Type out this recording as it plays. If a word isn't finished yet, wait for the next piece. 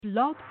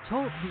Blog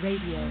Talk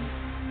Radio.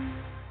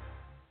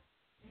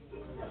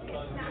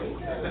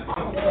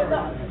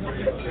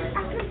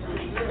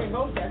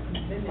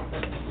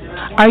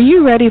 Are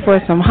you ready for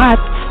some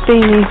hot,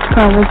 steamy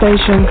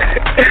conversation?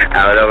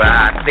 I don't know about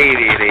how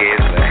steamy it is,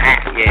 but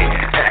hot, yeah.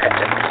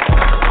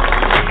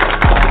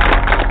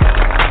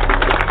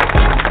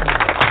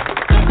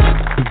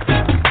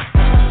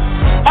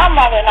 My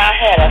mother and I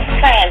had a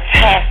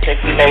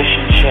fantastic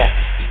relationship.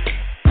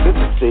 This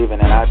is Steven,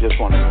 and I just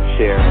wanted to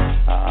share.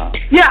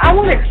 I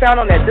want to expound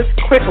on that just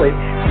quickly,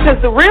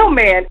 because the real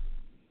man.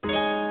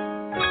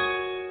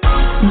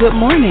 Good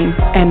morning,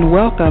 and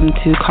welcome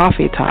to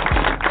Coffee Talk.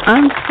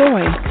 I'm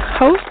Soy,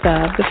 host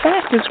of the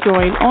fastest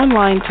growing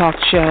online talk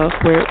show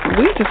where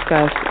we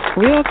discuss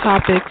real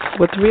topics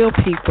with real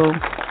people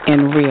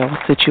in real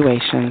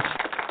situations.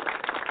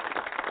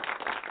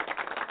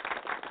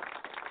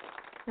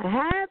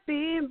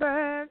 Happy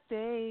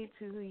birthday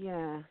to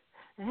ya.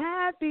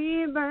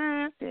 Happy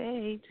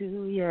birthday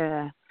to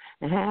ya.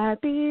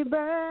 Happy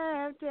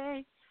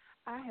birthday.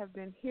 I have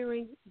been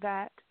hearing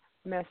that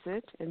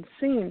message and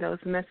seeing those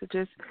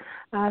messages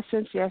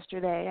since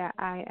yesterday.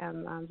 I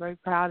am very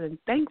proud and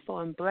thankful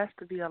and blessed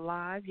to be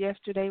alive.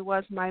 Yesterday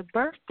was my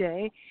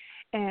birthday,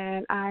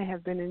 and I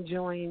have been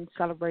enjoying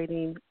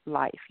celebrating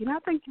life. I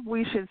think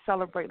we should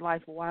celebrate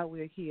life while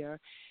we're here,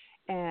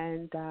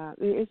 and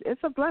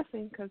it's a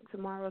blessing because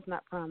tomorrow is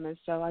not promised.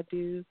 So I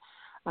do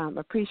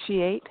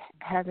appreciate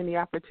having the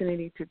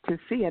opportunity to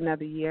see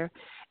another year,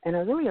 and I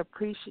really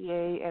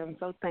appreciate and I'm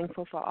so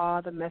thankful for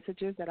all the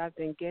messages that I've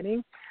been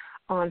getting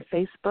on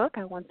Facebook.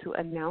 I want to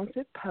announce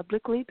it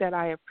publicly that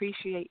I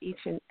appreciate each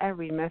and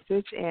every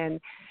message,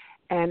 and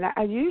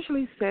I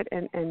usually sit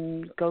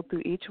and go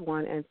through each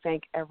one and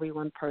thank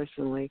everyone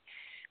personally.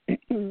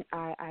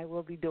 I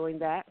will be doing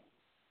that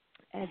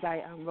as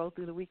I roll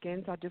through the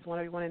weekend. So I just want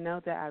everyone to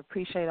know that I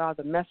appreciate all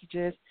the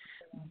messages,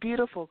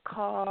 beautiful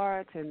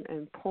cards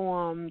and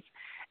poems,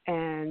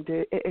 and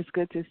it's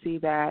good to see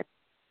that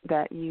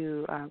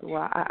you,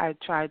 I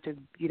try to,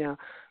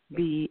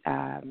 be,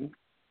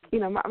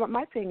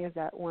 my thing is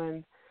that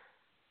when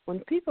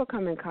people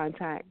come in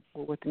contact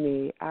with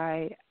me,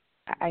 I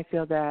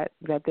feel that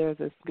there's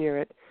a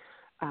spirit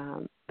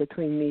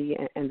between me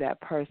and that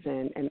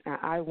person, and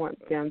I want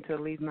them to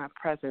leave my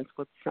presence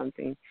with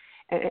something.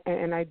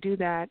 And I do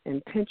that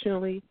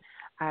intentionally.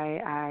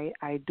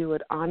 I do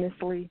it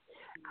honestly.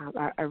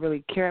 I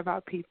really care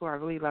about people. I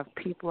really love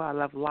people. I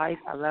love life.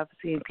 I love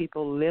seeing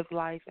people live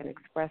life and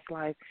express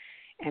life.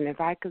 And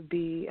if I could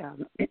be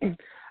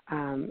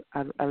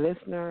a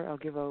listener or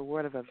give a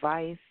word of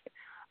advice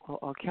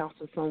or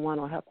counsel someone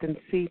or help them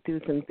see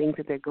through some things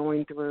that they're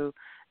going through,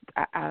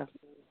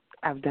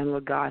 I've done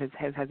what God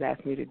has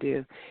asked me to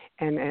do,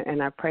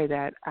 and I pray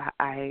that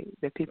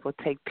that people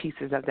take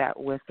pieces of that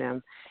with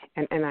them,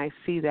 and I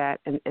see that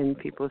in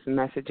people's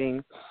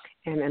messaging,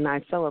 and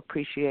I so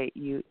appreciate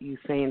you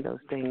saying those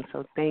things.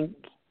 So thank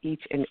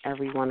each and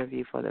every one of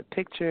you for the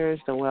pictures,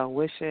 the well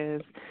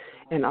wishes,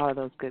 and all of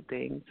those good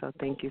things. So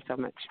thank you so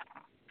much.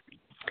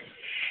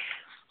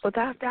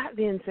 Without that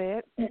being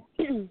said,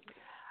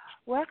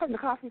 welcome to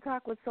Coffee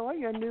Talk with Soy,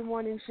 your new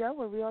morning show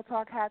where real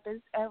talk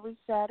happens every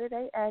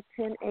Saturday at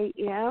 10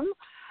 a.m.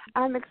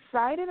 I'm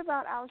excited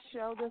about our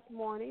show this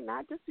morning,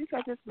 not just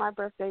because it's my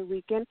birthday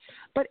weekend,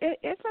 but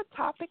it's a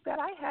topic that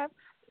I have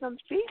some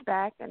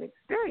feedback and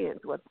experience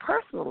with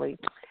personally,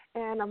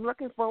 and I'm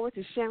looking forward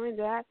to sharing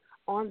that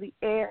on the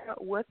air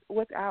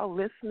with our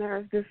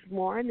listeners this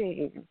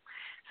morning.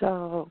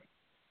 So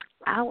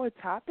our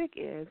topic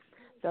is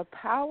the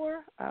power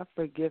of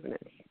forgiveness.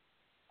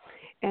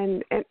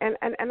 And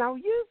I'll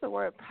use the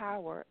word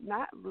power,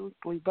 not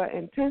loosely, but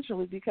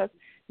intentionally, because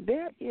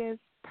there is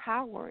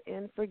power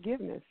in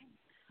forgiveness.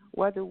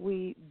 Whether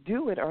we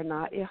do it or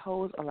not, it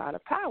holds a lot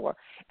of power.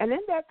 And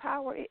in that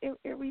power, it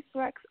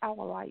reflects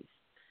our life.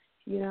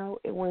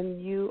 When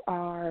you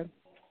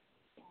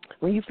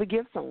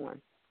forgive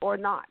someone or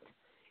not,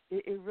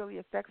 it really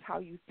affects how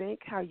you think,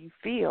 how you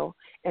feel.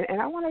 And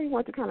I want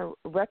everyone to kind of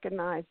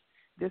recognize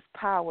this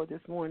power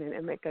this morning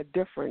and make a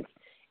difference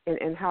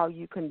in how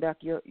you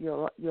conduct your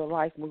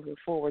life moving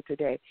forward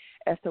today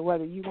as to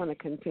whether you want to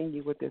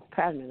continue with this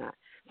pattern or not.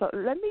 So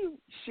let me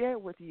share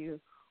with you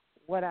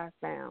what I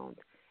found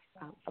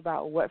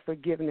about what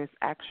forgiveness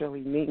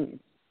actually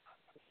means.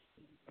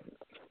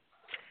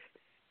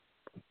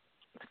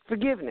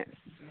 Forgiveness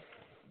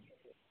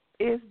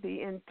is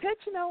the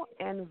intentional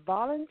and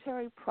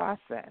voluntary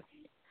process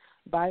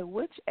by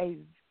which a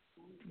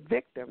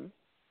victim,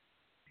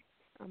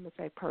 I'm going to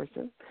say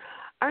person,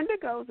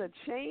 undergoes a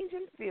change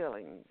in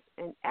feelings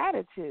and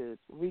attitudes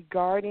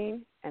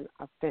regarding an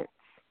offense.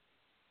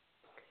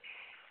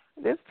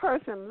 This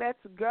person lets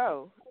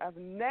go of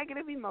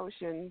negative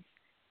emotions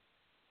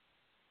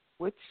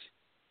which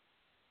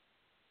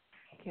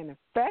can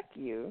affect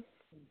you.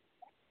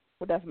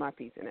 Well, that's my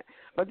piece in it.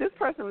 But this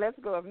person lets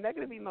go of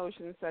negative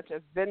emotions such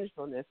as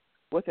vengefulness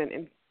with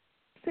an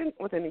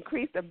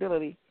increased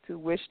ability to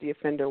wish the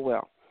offender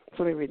well.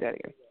 So let me read that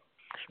again.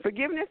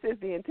 Forgiveness is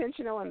the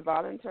intentional and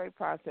voluntary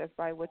process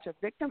by which a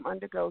victim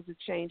undergoes a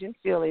change in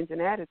feelings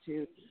and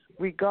attitude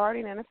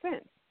regarding an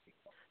offense.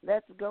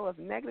 Lets go of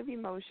negative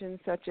emotions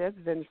such as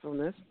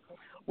vengefulness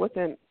with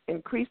an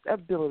increased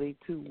ability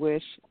to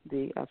wish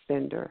the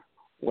offender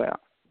well.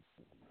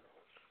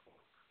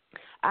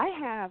 I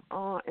have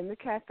in the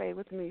cafe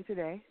with me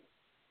today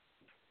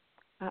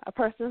a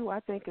person who I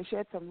think can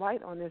shed some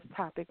light on this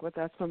topic with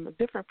us from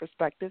different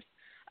perspectives.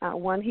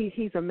 One,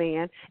 he's a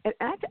man, and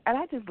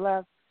I just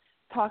love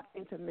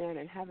talking to men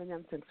and having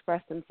them to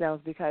express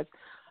themselves, because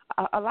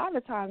a lot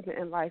of times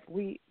in life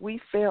we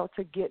fail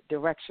to get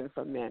direction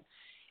from men,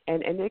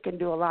 and they can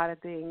do a lot of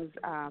things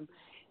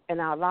in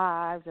our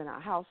lives, in our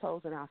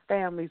households, in our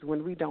families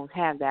when we don't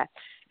have that.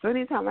 So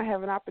anytime I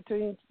have an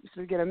opportunity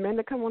to get a man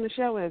to come on the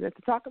show and to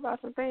talk about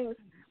some things,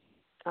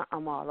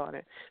 I'm all on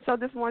it. So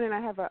this morning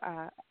I have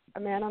a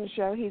man on the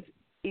show. He's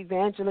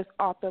evangelist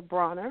Arthur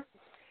Bronner.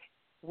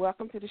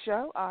 Welcome to the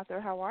show, Arthur.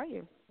 How are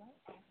you?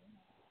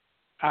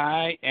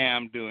 I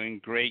am doing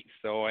great,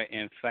 Soy,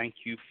 and thank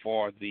you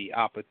for the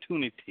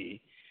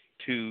opportunity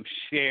to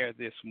share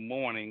this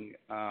morning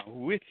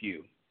with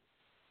you.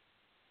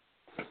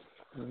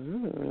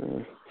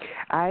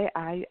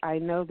 I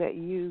know that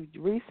you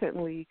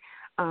recently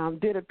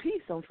did a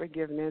piece on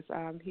forgiveness.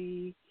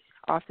 He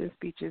often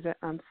speaks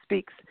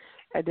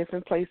at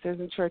different places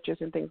and churches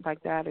and things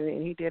like that,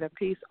 and he did a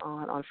piece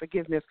on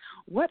forgiveness.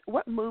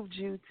 What moved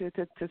you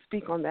to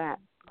speak on that,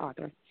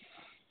 Arthur?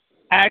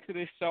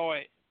 Actually,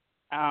 Soy,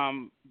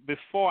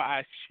 before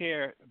I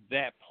share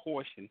that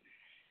portion,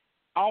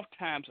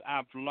 oftentimes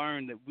I've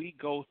learned that we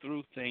go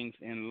through things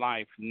in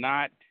life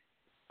not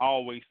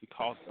always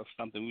because of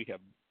something we have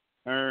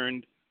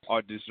earned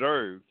or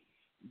deserved,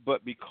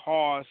 but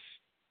because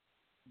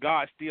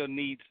God still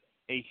needs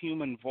a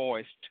human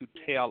voice to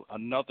tell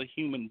another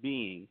human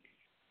being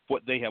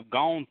what they have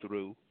gone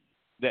through,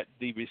 that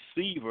the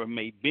receiver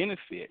may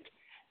benefit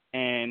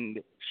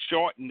and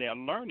shorten their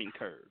learning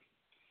curve.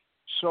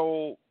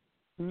 So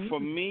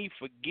for me,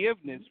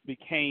 forgiveness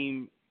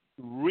became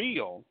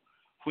real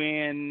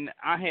when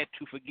I had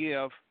to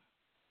forgive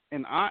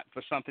an aunt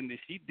for something that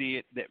she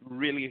did that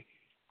really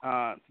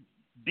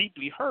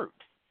deeply hurt.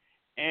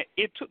 And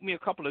it took me a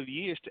couple of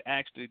years to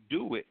actually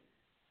do it.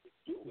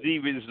 The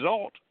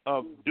result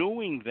of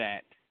doing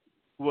that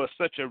was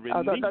such a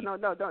relief. Don't tell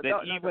them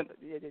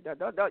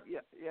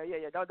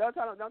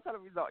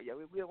result. Yeah,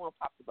 we don't want to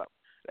pop the bubble.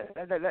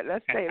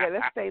 Let's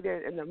stay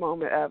there in the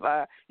moment of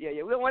we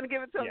don't want to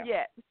give it to them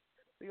yet.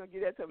 We're gonna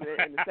give that to them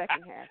in the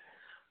second half.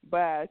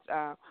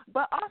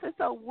 But also,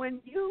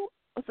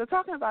 so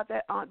talking about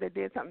that aunt that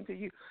did something to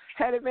you,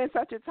 had it been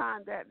such a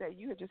time that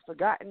you had just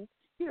forgotten?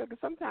 Because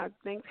sometimes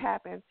things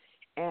happen,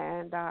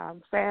 and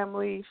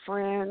family,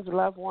 friends,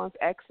 loved ones,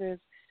 exes,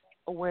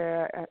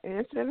 where an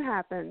incident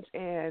happens,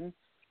 and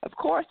of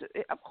course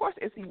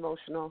it's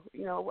emotional.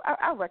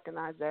 I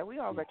recognize that. We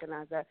all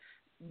recognize that.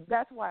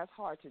 That's why it's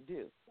hard to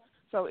do.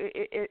 So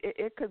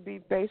it could be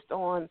based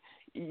on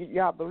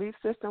your belief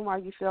system, why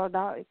you feel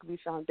out. It could be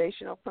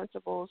foundational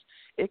principles.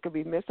 It could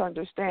be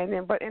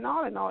misunderstanding. But in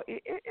all,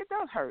 it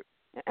does hurt,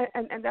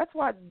 and that's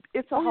why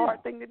it's a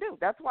hard thing to do.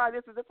 That's why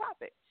this is a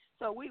topic.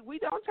 So we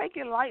don't take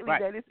it lightly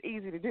that it's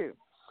easy to do,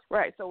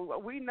 right? So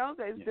we know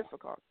that it's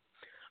difficult,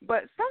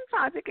 but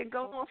sometimes it can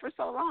go on for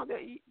so long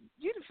that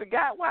you just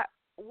forgot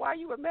why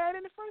you were mad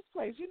in the first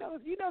place.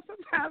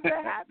 Sometimes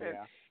that happens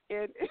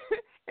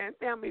in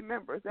family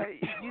members. That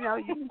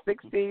you're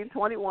 16,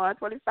 21,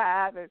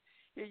 25, and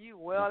you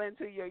well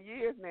into your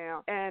years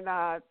now, and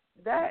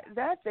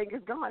that thing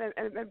is gone.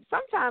 And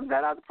sometimes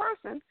that other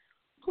person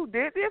who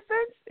did the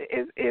offense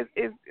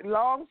is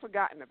long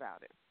forgotten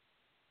about it.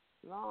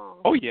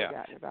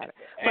 Forgotten about it.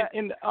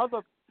 And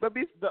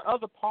the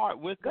other part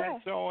with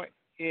that, Joy,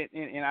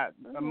 and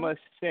I must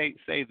say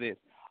this,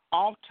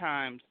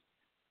 oftentimes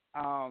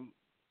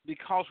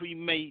because we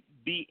may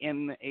be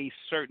in a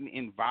certain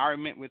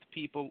environment with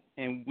people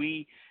and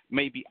we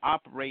may be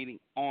operating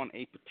on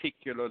a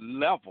particular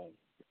level,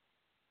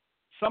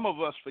 some of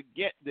us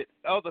forget that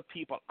other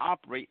people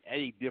operate at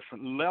a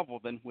different level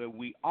than where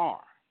we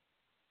are.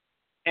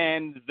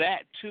 And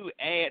that, too,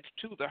 adds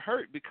to the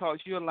hurt, because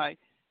you're like,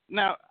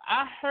 now,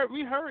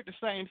 we heard the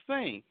same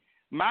thing.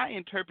 My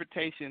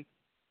interpretation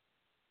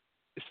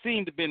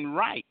seemed to have been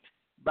right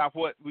by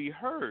what we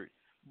heard,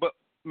 but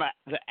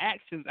the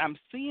actions I'm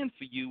seeing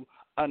for you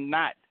are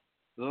not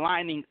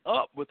lining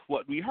up with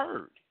what we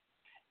heard.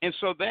 And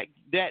so that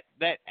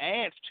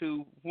adds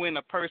to when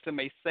a person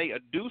may say or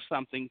do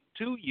something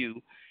to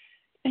you,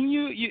 and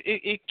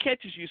it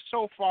catches you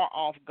so far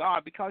off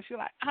guard, because you're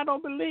like, I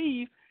don't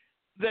believe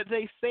that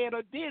they said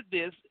or did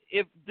this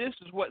if this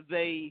is what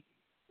they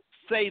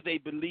say they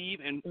believe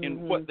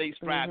and what they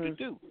strive to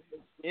do.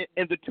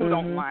 And the two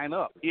don't line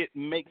up. It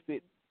makes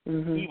it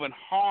even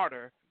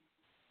harder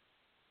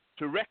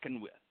to reckon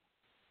with.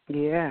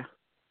 Yeah.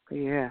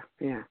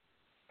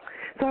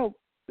 So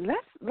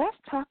let's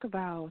talk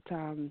about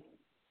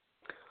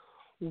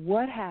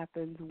what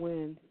happens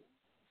when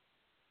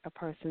a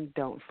person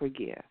don't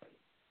forgive.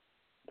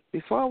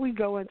 before we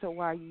go into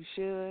why you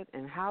should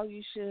and how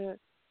you should,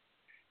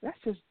 let's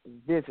just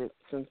visit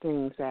some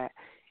things that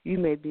you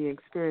may be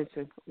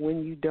experiencing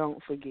when you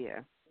don't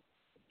forgive.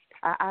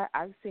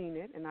 I've seen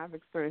it, and I've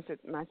experienced it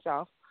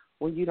myself.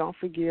 When you don't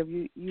forgive,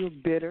 you're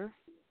bitter,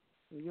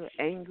 you're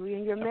angry,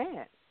 and you're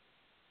mad.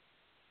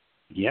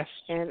 Yes.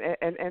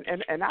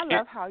 And I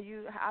love how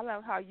you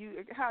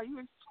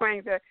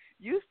explain that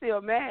you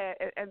still mad,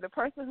 and the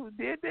person who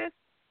did this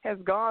has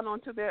gone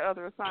on to their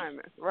other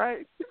assignments,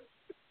 right?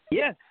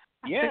 Yes.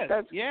 Yes.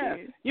 Yeah.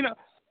 You know,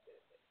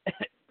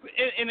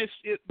 and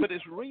but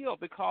it's real,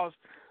 because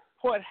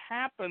what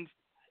happens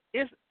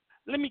is,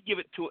 let me give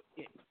it to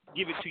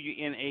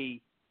you in a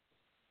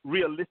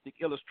realistic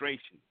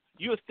illustration.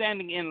 You're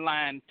standing in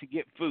line to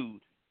get food,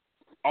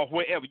 or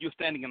wherever you're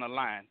standing in a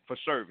line for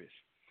service.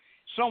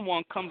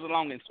 Someone comes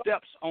along and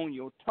steps on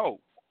your toe,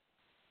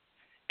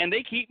 and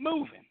they keep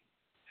moving.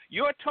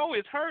 Your toe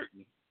is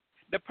hurting.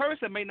 The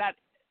person may not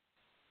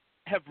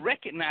have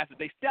recognized that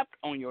they stepped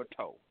on your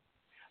toe.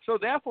 So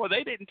therefore,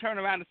 they didn't turn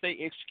around and say,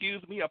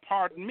 excuse me or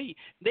pardon me.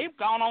 They've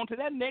gone on to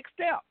that next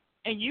step,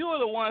 and you are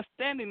the one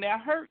standing there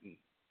hurting.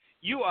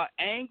 You are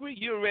angry.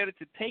 You're ready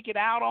to take it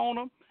out on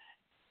them.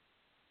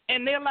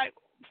 And they're like,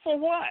 for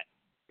what?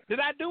 Did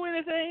I do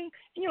anything?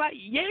 And you're like,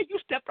 yeah, you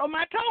stepped on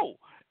my toe.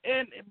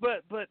 And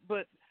but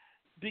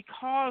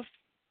because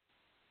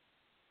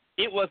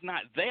it was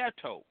not their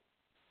toe,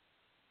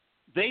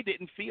 they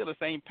didn't feel the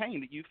same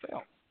pain that you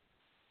felt.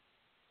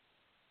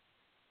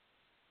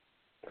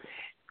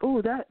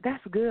 Oh,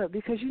 that's good,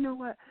 because you know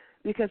what?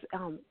 Because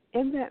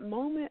in that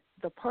moment,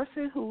 the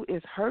person who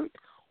is hurt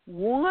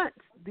wants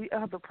the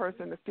other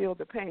person to feel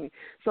the pain.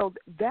 So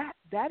that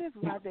is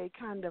why they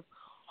kind of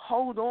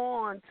hold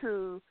on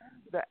to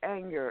the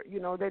anger. You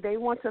know, they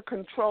want to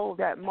control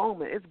that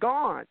moment. It's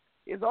gone.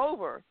 It's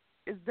over.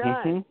 It's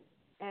done.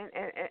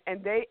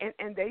 And they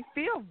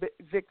feel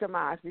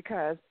victimized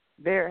because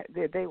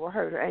they were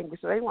hurt or angry.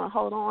 So they want to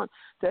hold on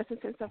to a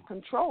sense of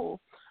control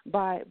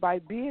by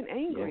being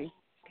angry. Yes.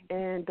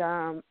 And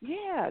that's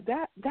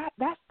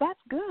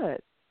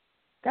good.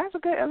 That's a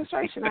good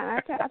illustration.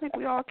 I think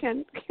we all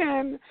can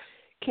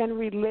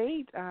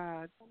relate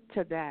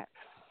to that.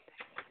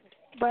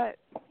 But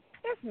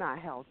it's not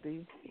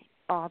healthy,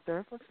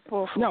 Arthur,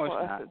 for us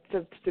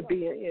to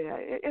be.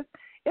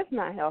 It's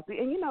not healthy.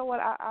 And you know what?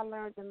 I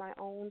learned in my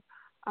own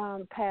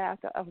path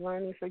of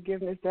learning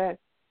forgiveness that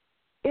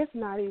it's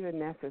not even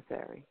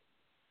necessary.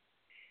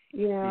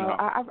 You know,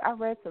 I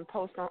read some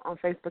posts on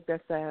Facebook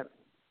that said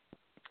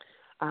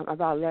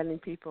about letting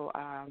people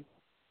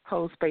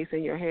hold space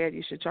in your head.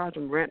 You should charge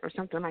them rent or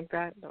something like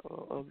that. But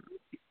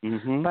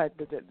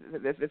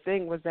the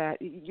thing was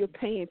that you're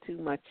paying too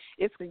much.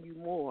 It's for you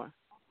more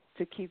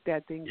to keep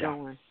that thing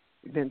going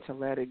than to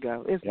let it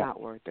go. It's not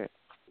worth it.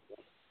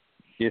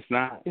 It's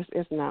not.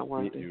 It's not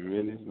worth it. It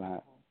really is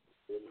not.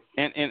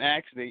 And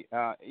actually,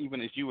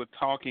 even as you were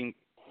talking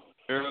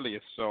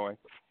earlier, Soy,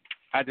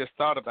 I just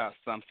thought about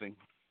something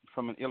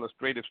from an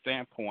illustrative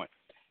standpoint.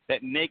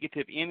 That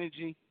negative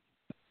energy,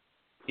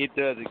 it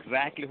does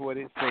exactly what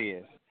it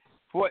says.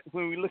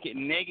 When we look at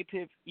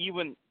negative,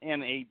 even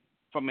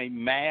from a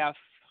math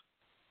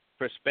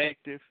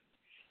perspective,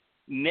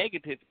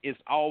 negative is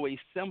always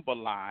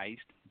symbolized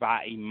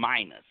by a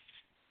minus.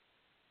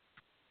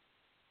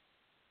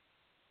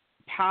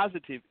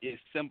 Positive is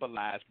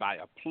symbolized by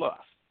a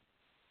plus.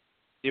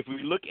 If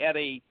we look at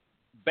a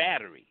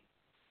battery,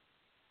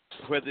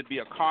 whether it be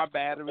a car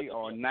battery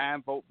or a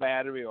 9-volt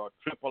battery or a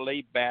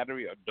AAA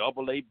battery or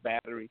AA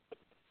battery,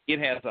 it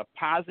has a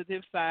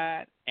positive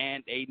side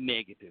and a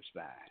negative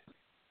side.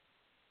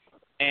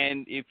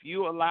 And if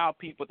you allow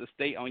people to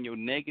stay on your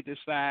negative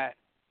side,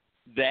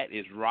 that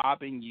is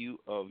robbing you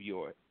of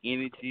your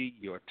energy,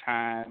 your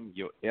time,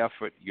 your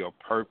effort, your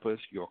purpose,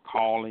 your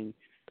calling,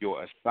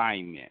 your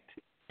assignment.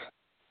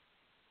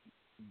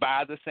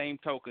 By the same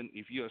token,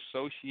 if you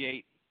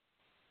associate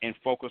and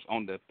focus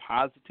on the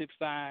positive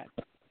side,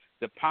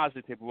 the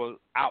positive will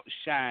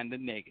outshine the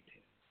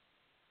negative.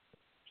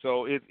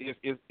 So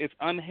it's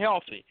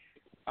unhealthy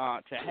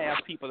to have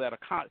people that are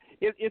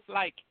it's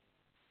like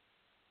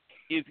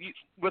if you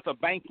with a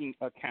bank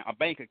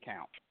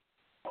account.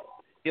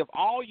 If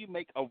all you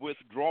make are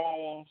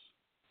withdrawals,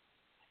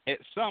 at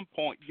some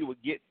point you will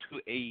get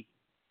to a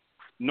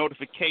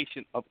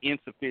notification of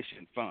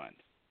insufficient funds.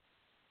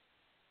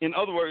 In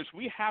other words,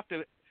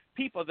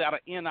 people that are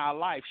in our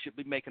life should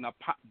be making a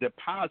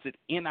deposit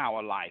in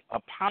our life, a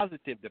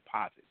positive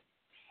deposit.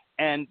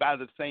 And by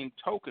the same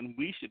token,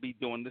 we should be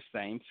doing the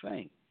same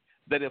thing.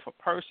 That if a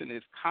person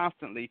is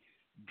constantly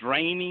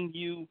draining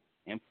you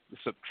and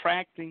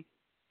subtracting,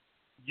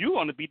 you're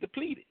going to be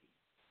depleted.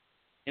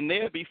 And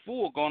they'll be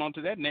full going on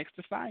to that next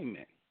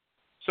assignment.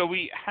 So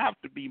we have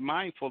to be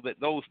mindful that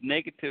those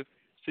negative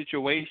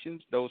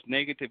situations, those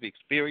negative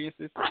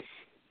experiences,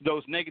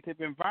 those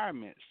negative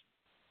environments,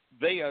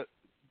 their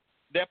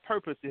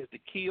purpose is to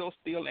kill,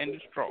 steal, and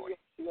destroy.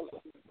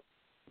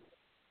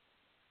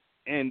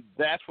 And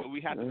that's what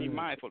we have to be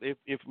mindful.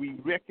 If we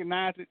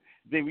recognize it,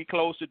 then we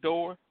close the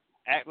door,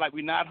 act like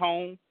we're not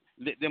home,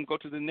 let them go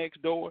to the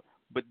next door,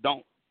 but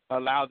don't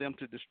allow them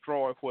to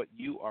destroy what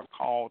you are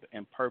called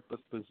and purpose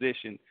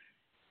positioned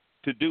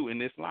to do in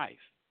this life.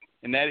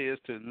 And that is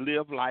to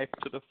live life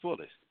to the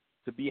fullest,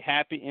 to be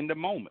happy in the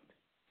moment.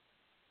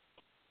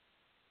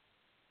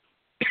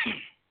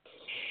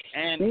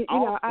 And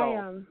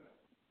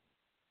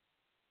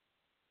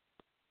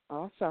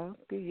also,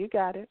 you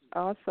got it.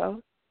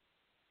 Also,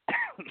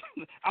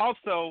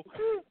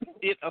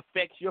 it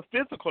affects your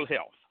physical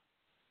health.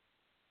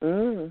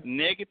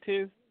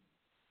 Negative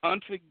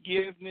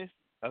unforgiveness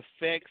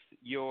affects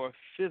your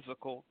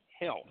physical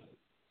health.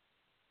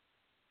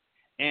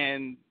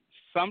 And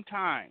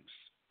sometimes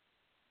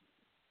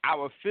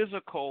our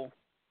physical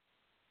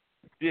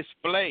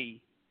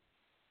display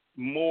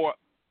more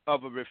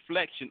of a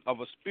reflection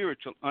of a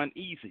spiritual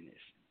uneasiness.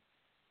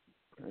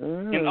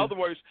 In other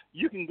words,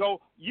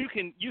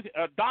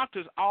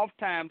 doctors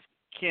oftentimes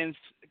can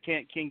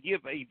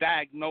give a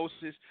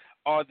diagnosis,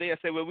 or they'll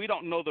say, well, we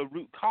don't know the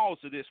root cause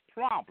of this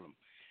problem,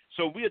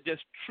 so we'll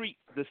just treat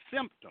the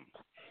symptom.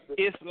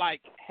 It's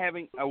like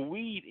having a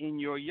weed in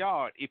your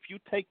yard. If you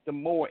take the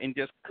mower and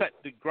just cut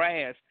the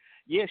grass,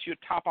 yes, you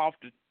top off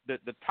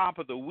the top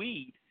of the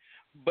weed,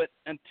 but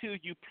until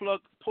you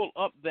pull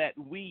up that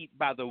weed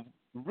by the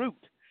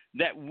root,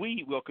 that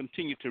weed will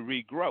continue to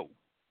regrow.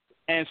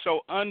 And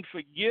so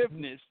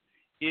unforgiveness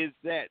is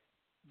that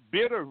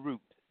bitter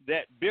root,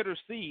 that bitter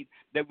seed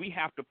that we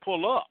have to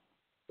pull up,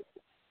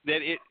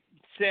 that it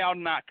shall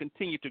not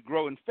continue to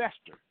grow and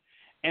fester.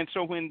 And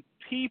so when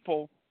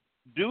people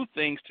do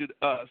things to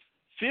us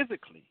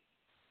physically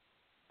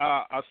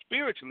or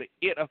spiritually,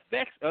 it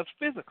affects us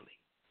physically.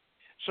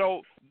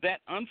 So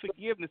that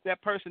unforgiveness,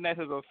 that person that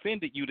has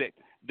offended you,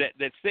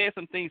 that says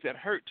some things that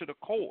hurt to the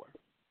core,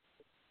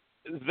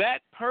 that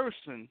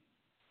person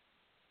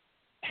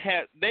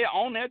they're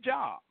on their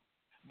job.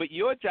 But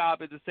your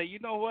job is to say, you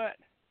know what?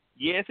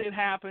 Yes, it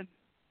happened.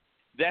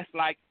 That's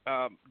like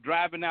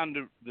driving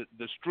down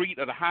the street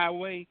or the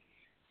highway,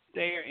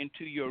 stare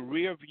into your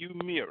rear view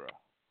mirror,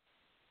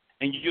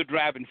 and you're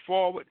driving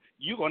forward,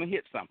 you're going to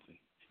hit something.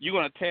 You're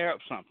going to tear up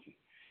something.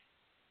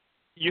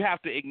 You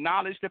have to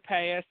acknowledge the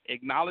past,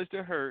 acknowledge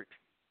the hurt,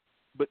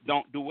 but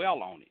don't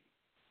dwell on it.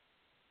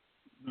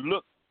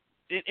 Look,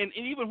 and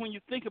even when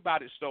you think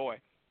about it, Soy,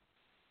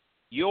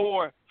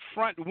 your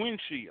front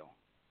windshield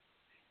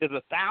is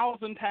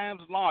 1,000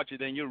 times larger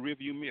than your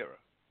rearview mirror.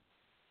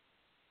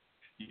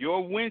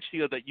 Your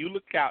windshield that you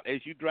look out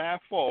as you drive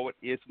forward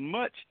is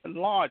much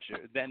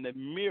larger than the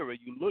mirror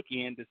you look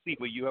in to see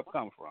where you have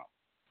come from.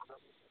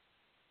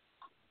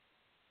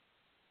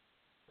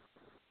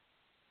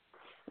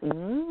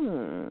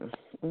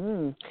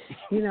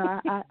 You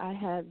know, I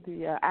had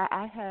the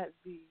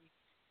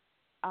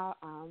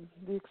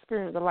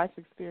experience, the life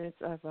experience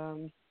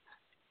of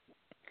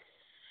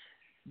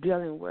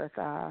dealing with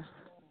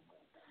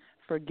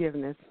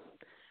forgiveness,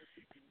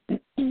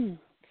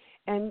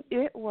 and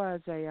it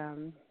was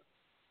I'm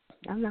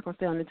not going to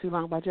stay on it too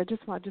long, but I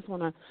just want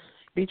to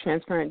be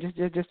transparent,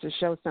 just to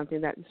show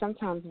something that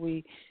sometimes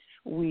we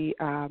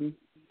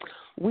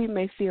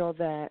may feel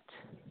that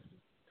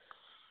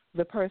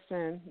the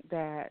person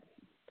that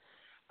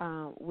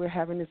we're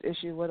having this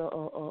issue with,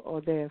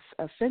 or they've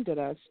offended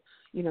us,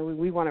 you know,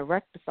 we want to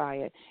rectify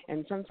it,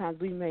 and sometimes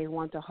we may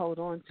want to hold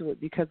on to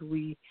it because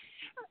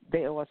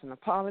they owe us an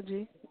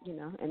apology, you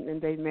know, and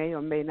they may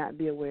or may not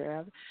be aware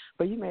of it.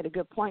 But you made a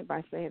good point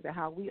by saying that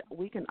how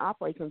we can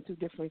operate on two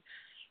different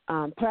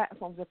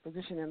platforms of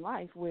position in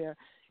life where,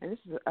 and this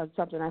is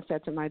something I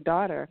said to my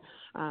daughter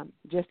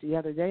just the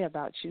other day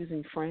about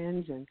choosing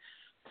friends and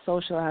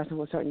socializing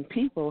with certain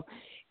people.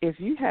 If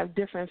you have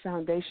different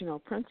foundational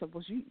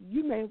principles,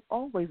 you may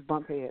always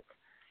bump heads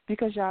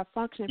because y'all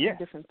function from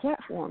different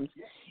platforms.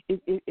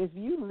 If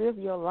you live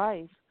your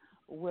life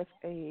with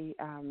a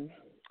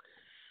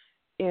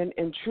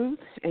in truth,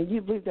 and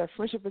you believe that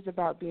friendship is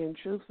about being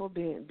truthful,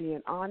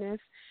 being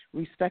honest,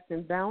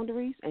 respecting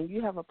boundaries, and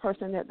you have a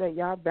person that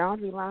y'all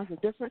boundary lines are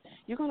different,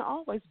 you're going to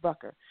always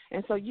bucker.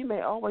 And so you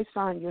may always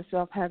find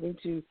yourself having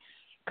to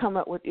come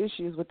up with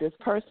issues with this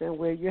person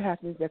where you're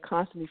having to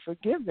constantly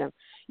forgive them.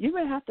 You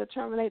may have to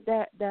terminate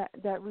that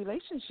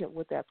relationship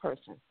with that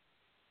person,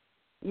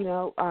 you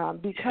know,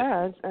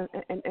 because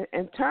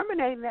and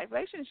terminating that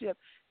relationship,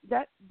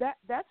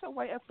 that's a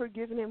way of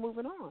forgiving and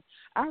moving on.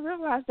 I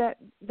realize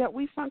that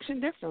we function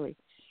differently.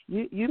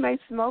 You may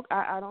smoke,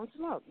 I don't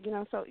smoke, you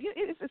know, so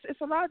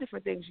it's a lot of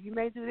different things. You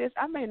may do this,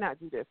 I may not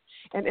do this.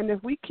 And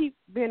if we keep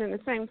being in the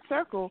same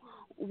circle,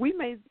 we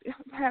may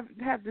have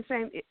the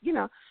same, you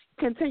know,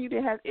 continue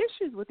to have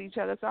issues with each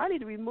other. So I need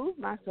to remove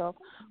myself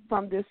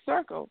from this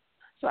circle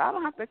so I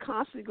don't have to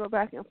constantly go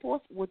back and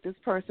forth with this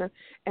person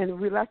and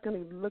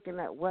reluctantly looking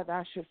at whether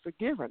I should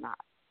forgive or not.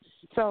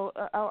 So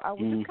I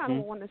would just kind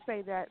of want to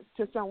say that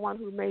to someone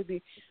who may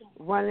be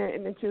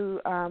running into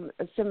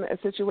a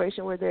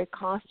situation where they're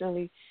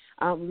constantly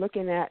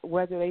looking at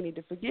whether they need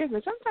to forgive.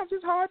 And sometimes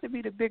it's hard to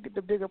be the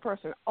bigger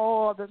person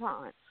all the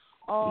time.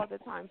 So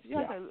you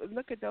have to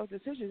look at those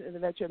decisions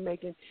that you're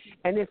making.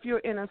 And if you're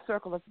in a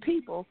circle of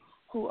people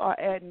who are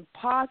adding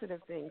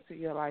positive things to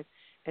your life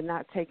and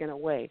not taking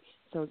away.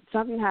 So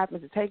something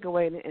happens to take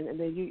away, and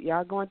then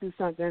y'all going through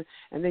something,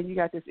 and then you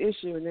got this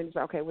issue, and then it's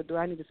like, okay, well, do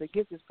I need to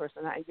forgive this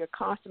person? And you're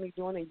constantly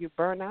doing it, and you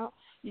burn out.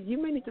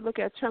 You may need to look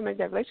at terminating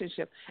that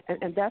relationship,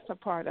 and that's a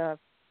part of,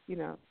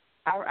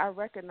 I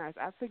recognize,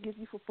 I forgive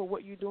you for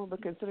what you're doing,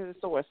 but consider the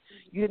source.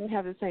 You didn't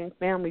have the same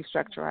family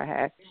structure I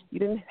had. You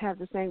didn't have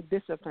the same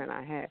discipline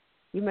I had.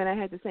 You may not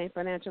have the same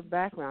financial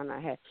background I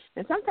had.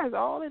 And sometimes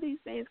all of these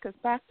things could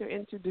factor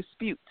into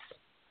disputes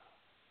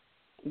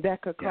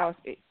that could cause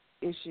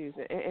issues.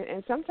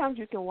 And sometimes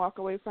you can walk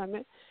away from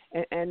it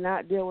and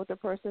not deal with the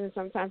person, and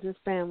sometimes it's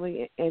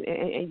family,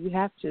 and you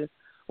have to.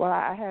 Well,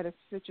 I had a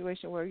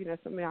situation where,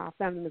 some of our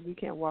family members we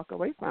can't walk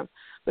away from.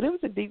 But it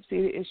was a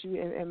deep-seated issue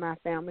in my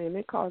family, and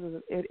it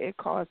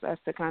caused us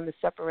to kind of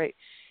separate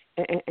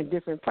in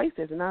different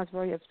places. And I was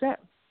very upset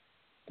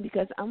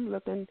because I'm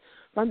looking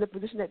from the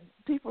position that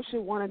people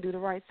should want to do the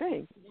right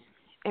thing.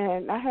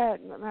 And I had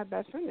my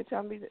best friend to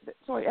tell me that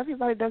sorry,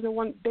 everybody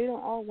they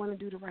don't all want to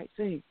do the right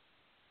thing.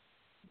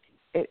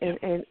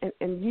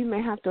 And you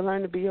may have to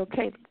learn to be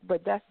okay,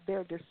 but that's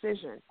their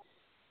decision.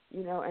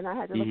 And I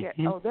had to look at,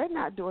 they're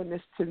not doing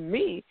this to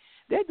me.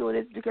 They're doing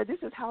this because this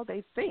is how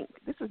they think.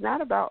 This is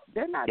not about,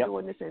 they're not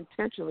doing this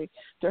intentionally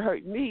to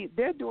hurt me.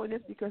 They're doing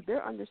this because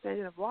their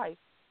understanding of life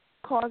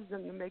caused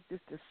them to make this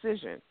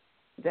decision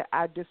that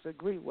I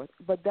disagree with.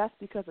 But that's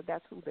because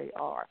that's who they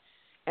are.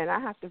 And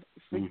I have to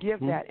forgive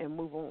that and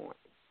move on.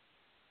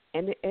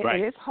 And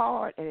it is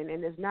hard, and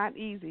it's not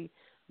easy,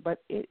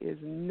 but it is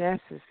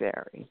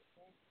necessary.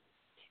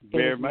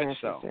 Very much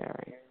so.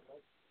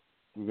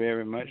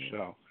 Very much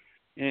so.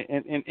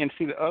 And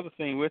see, the other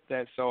thing with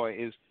that, Soy,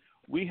 is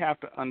we have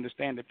to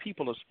understand that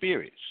people are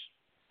spirits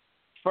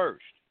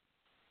first.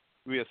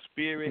 We are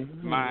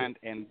spirit, mind,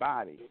 and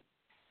body.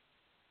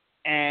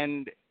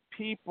 And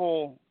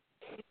people,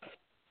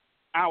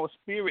 our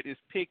spirit is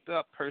picked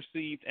up,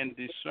 perceived, and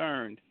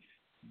discerned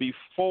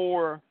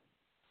before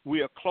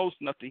we are close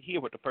enough to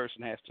hear what the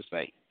person has to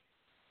say,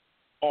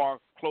 or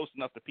close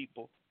enough to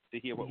people to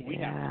hear what we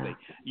have to say.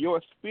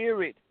 Your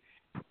spirit,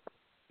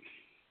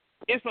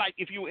 it's like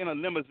if you were in a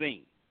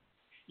limousine,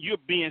 you're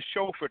being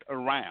chauffeured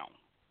around,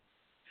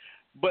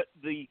 but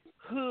the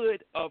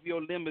hood of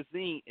your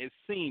limousine is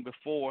seen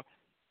before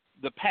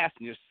the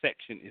passenger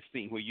section is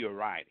seen where you're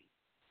riding.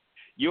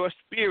 Your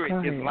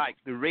spirit is like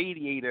the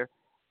radiator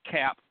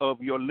cap of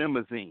your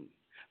limousine.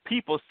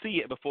 People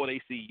see it before they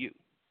see you.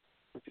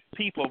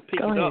 People pick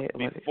it up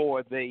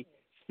before they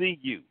see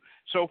you.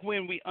 So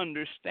when we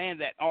understand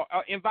that, or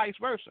and vice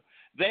versa,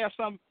 there are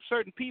some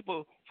certain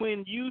people,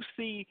 when you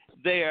see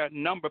their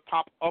number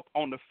pop up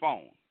on the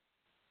phone,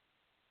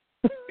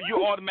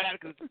 you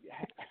automatically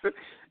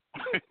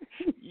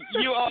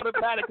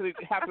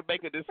have to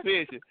make a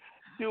decision.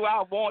 Do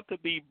I want to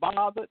be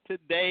bothered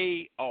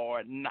today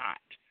or not?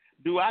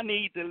 Do I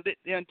need to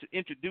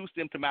introduce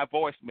them to my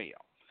voicemail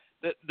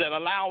that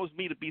allows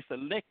me to be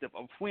selective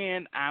of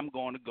when I'm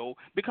going to go?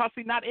 Because,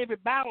 see, not every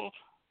battle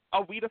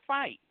are we to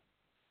fight.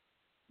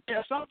 There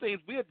are some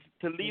things we're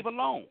to leave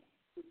alone.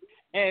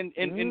 And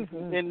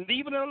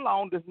leaving it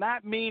alone does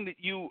not mean that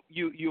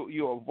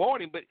you're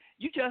avoiding, but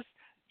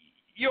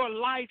your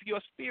life, your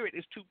spirit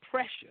is too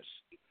precious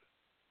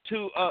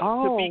to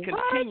be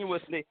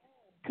continuously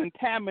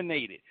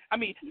contaminated. I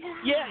mean,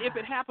 if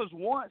it happens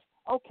once,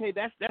 okay,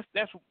 that's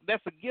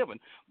a given.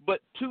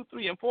 But 2,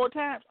 3, and 4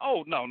 times,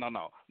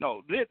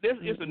 no. This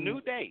is a new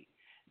day.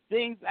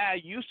 Things I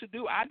used to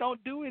do, I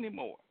don't do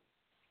anymore.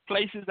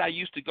 Places I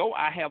used to go,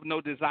 I have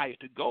no desire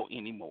to go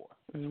anymore.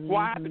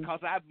 Why? Because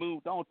I've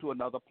moved on to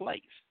another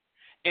place.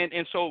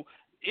 And so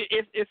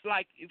it's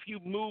like if you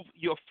move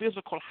your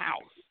physical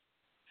house,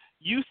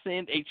 you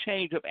send a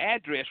change of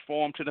address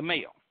form to the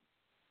mail,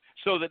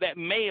 so that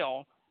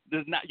mail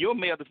your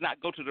mail does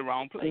not go to the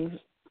wrong place.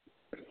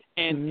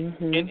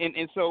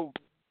 And so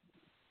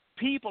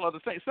people are the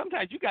same.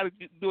 Sometimes you got to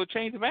do a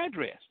change of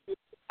address.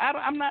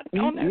 I'm not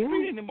on that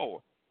street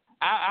anymore.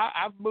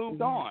 I've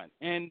moved on,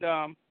 and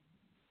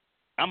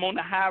I'm on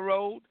the high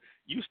road.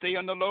 You stay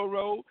on the low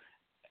road.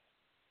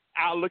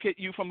 I'll look at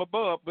you from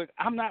above, but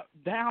I'm not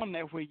down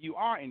there where you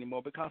are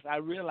anymore because I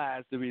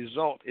realize the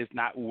result is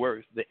not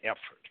worth the effort.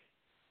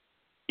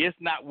 It's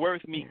not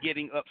worth me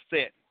getting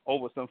upset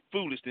over some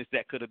foolishness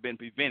that could have been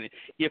prevented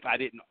if I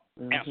didn't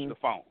answer the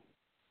phone,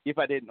 if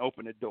I didn't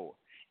open the door,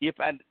 if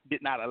I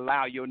did not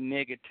allow your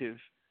negative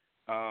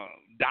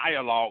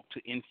dialogue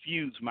to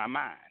infuse my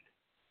mind.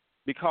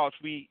 Because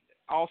we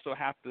also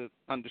have to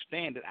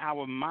understand that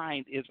our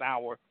mind is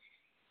our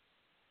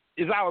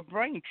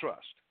brain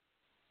trust.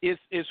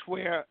 It's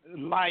where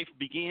life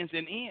begins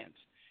and ends.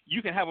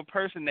 You can have a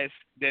person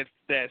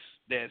that's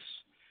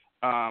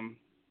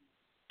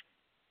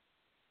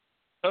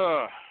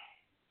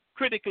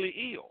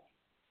critically ill,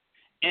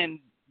 and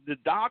the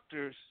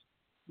doctors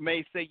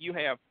may say you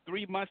have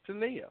 3 months to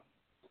live.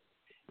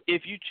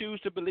 If you choose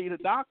to believe the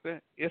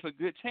doctor, it's a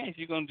good chance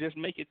you're going to just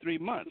make it 3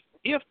 months,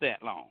 if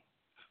that long.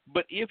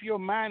 But if your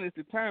mind is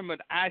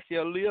determined, I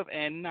shall live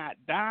and not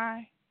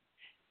die,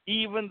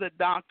 even the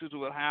doctors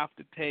will have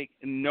to take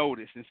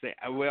notice and say,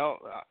 well,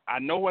 I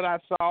know what I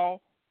saw.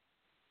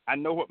 I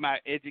know what my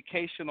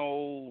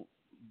educational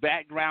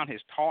background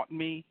has taught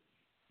me,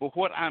 but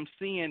what I'm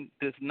seeing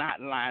does not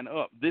line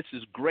up. This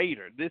is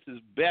greater. This is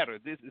better.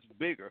 This is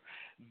bigger.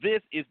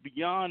 This is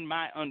beyond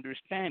my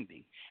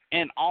understanding.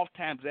 And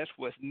oftentimes that's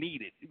what's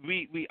needed.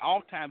 We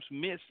oftentimes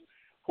miss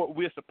what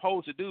we're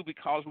supposed to do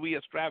because we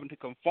are striving to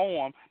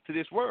conform to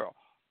this world.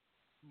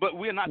 But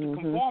we're not to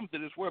conform to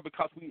this world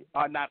because we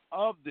are not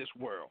of this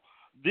world.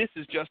 This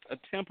is just a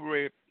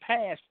temporary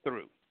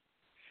pass-through.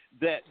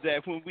 That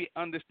when we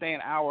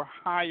understand our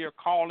higher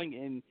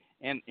calling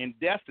and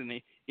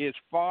destiny is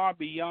far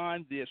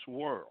beyond this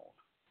world,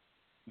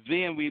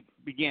 then we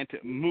begin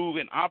to move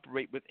and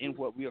operate within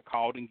what we are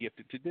called and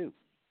gifted to do.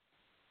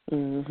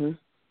 And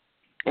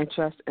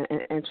trust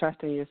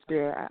in your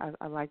spirit.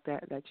 I like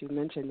that you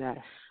mentioned that.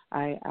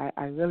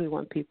 I really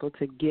want people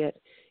to get,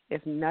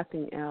 if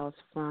nothing else,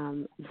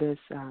 from this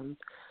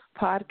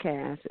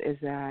podcast is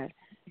that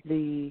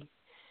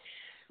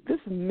this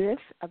myth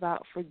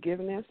about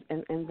forgiveness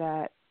and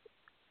that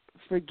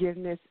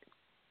forgiveness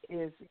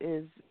is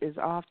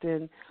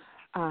often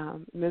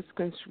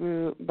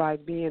misconstrued by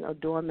being a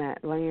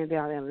doormat, laying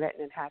down and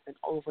letting it happen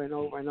over and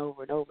over and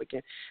over and over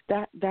again.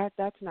 That's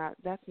not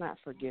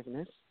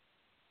forgiveness.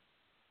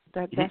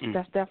 That's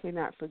definitely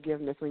not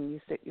forgiveness when you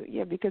say,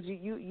 because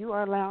you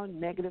are allowing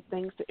negative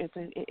things to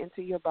enter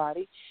into your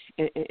body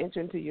and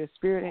enter into your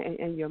spirit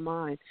and your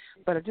mind.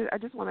 But I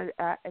just want to,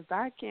 if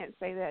I can't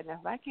say that, and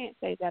if I can't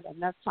say that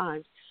enough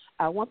times,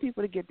 I want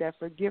people to get that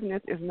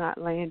forgiveness is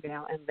not laying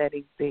down and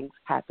letting things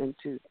happen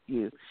to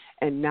you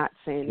and not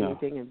saying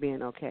anything and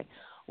being okay.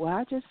 Well,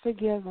 I just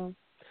forgive him.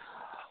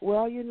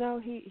 Well,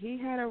 he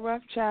had a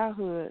rough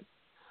childhood.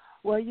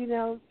 Well, he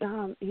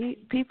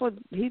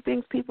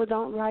thinks people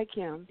don't like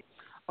him,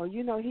 or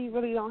he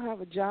really don't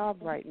have a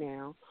job right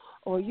now,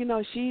 or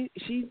she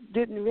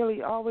didn't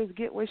really always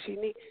get what she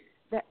needs.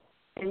 That,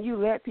 and you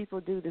let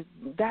people do this.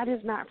 That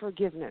is not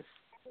forgiveness.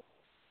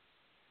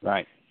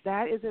 Right.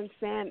 That is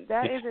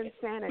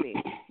insanity.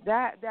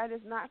 That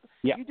is not.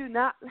 Yeah. You do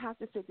not have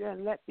to sit there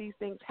and let these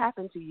things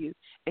happen to you,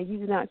 and you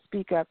do not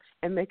speak up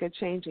and make a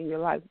change in your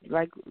life.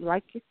 Like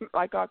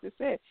Arthur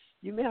said,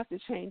 you may have to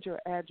change your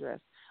address.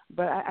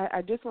 But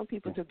I just want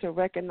people to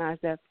recognize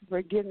that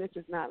forgiveness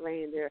is not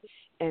laying there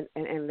and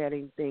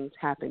letting things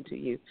happen to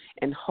you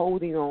and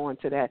holding on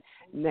to that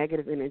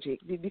negative energy,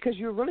 because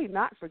you're really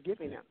not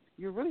forgiving them.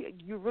 You're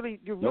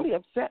really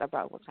upset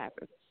about what's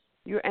happened.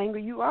 You're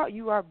angry. You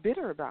are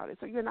bitter about it.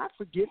 So you're not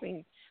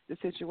forgiving the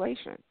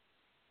situation.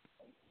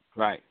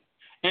 Right.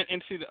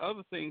 And see, the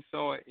other thing,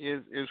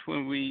 is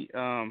when we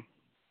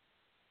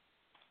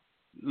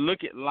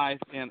look at life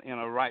in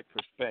a right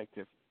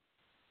perspective,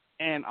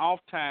 and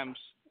oftentimes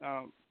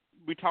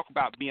we talk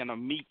about being a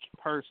meek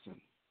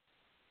person.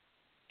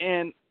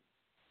 And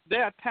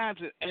there are times,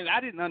 and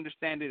I didn't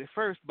understand it at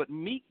first, but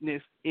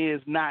meekness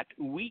is not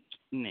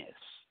weakness.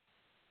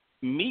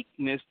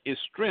 Meekness is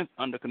strength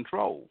under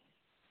control.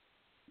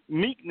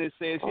 Meekness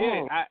says,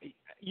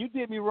 you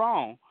did me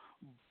wrong.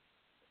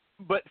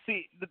 But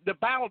see, the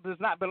battle does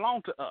not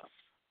belong to us.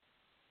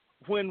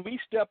 When we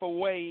step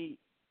away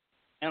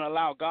and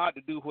allow God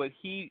to do what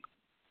he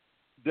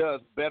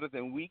does better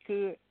than we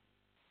could,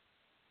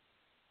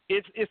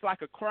 it's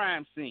like a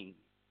crime scene.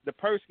 The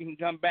person can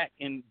come back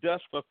and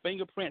dust for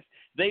fingerprints.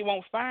 They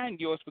won't find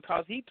yours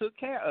because he took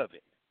care of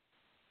it.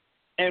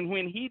 And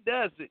when he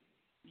does it,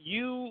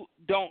 you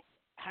don't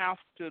have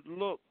to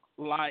look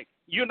like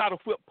you're not a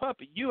whipped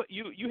puppy. You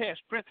had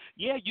strength.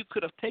 Yeah, you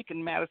could have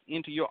taken matters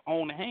into your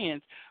own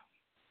hands,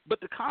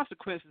 but the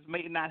consequences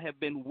may not have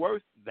been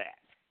worth that.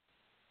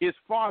 It's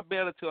far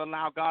better to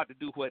allow God to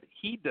do what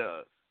he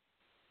does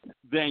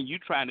than you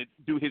trying to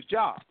do his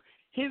job.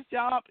 His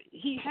job,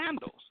 he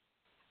handles.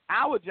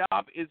 Our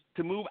job is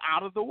to move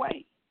out of the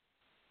way.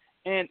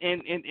 And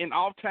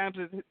oftentimes,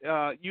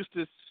 I used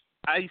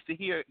to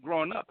hear it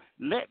growing up,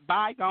 let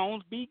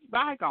bygones be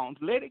bygones.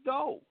 Let it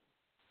go.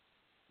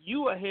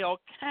 You are held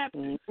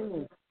captive.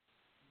 Mm-hmm.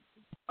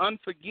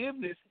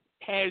 Unforgiveness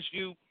has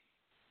you.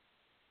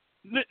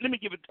 Let me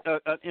give it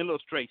an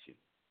illustration.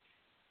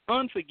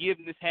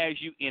 Unforgiveness has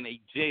you in a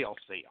jail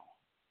cell,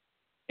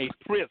 a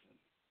prison.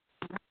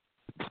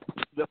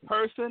 The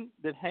person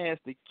that has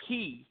the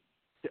key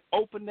to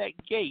open that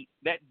gate,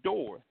 that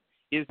door,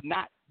 is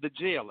not the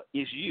jailer,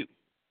 it's you.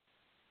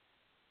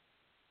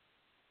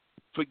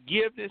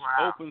 Forgiveness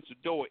opens the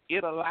door.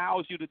 It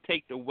allows you to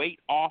take the weight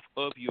off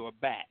of your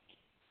back.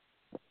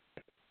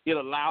 It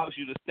allows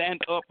you to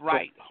stand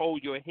upright,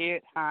 hold your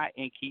head high,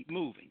 and keep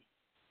moving.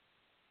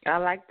 I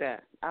like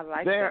that. I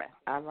like that,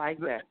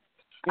 Arthur.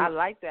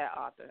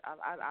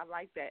 I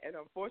like that. And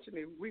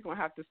unfortunately, we're going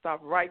to have to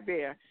stop right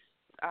there.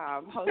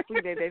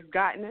 Hopefully they've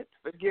gotten it.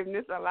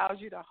 Forgiveness allows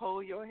you to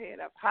hold your head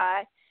up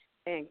high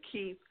and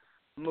keep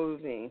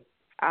moving.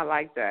 I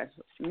like that.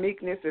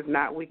 Meekness is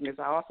not weakness.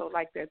 I also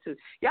like that, too.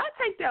 Y'all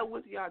take that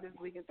with y'all this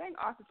week. And thank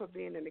Arthur for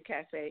being in the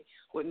cafe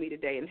with me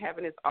today and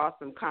having this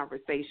awesome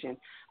conversation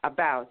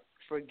about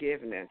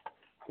forgiveness.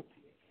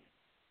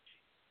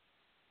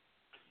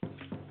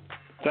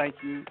 Thank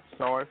you,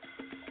 Soy.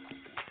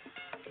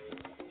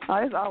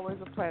 It's always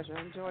a pleasure.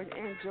 Enjoyed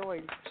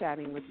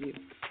chatting with you.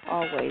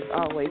 Always.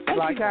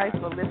 Thank you guys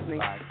for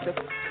listening.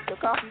 The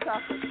Coffee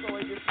Talk with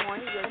Soy this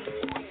morning, your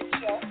morning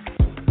show.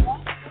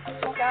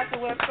 Check out the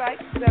website,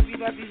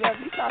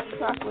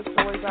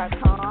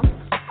 www.coffeetalkwithsoy.com.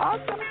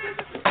 Also,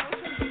 visit the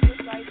social media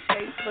sites,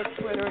 Facebook,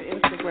 Twitter, and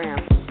Instagram.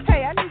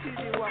 Hey, I need you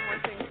to do one more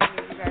thing for me,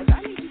 you guys. I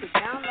need you to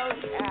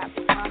download the app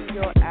from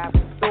your app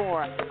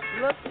store.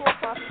 Look for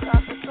Coffee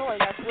Talk with Soy.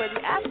 That's where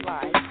the app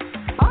lies.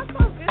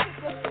 Also, visit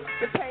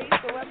the page,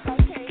 the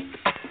website page.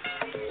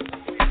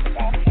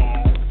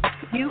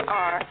 You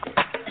are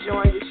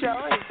enjoying the show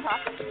and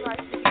topics you like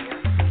to hear.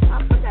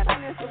 Put that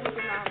on there so we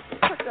can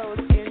put those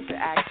into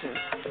action.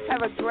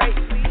 Have a great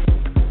week.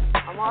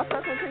 I'm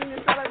also continuing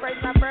to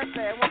celebrate my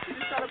birthday. I want you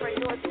to celebrate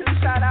yours too.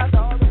 Shout out to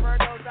all the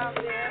Virgos out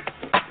there.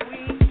 We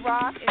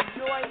rock,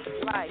 enjoy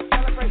life.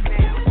 Celebrate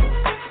now.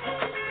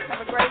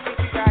 Have a great week,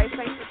 you guys.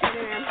 Thanks for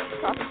tuning in.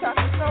 Coffee Talk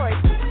with Soy,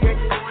 your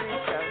new morning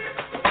show.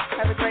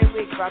 Have a great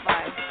week.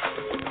 Bye-bye.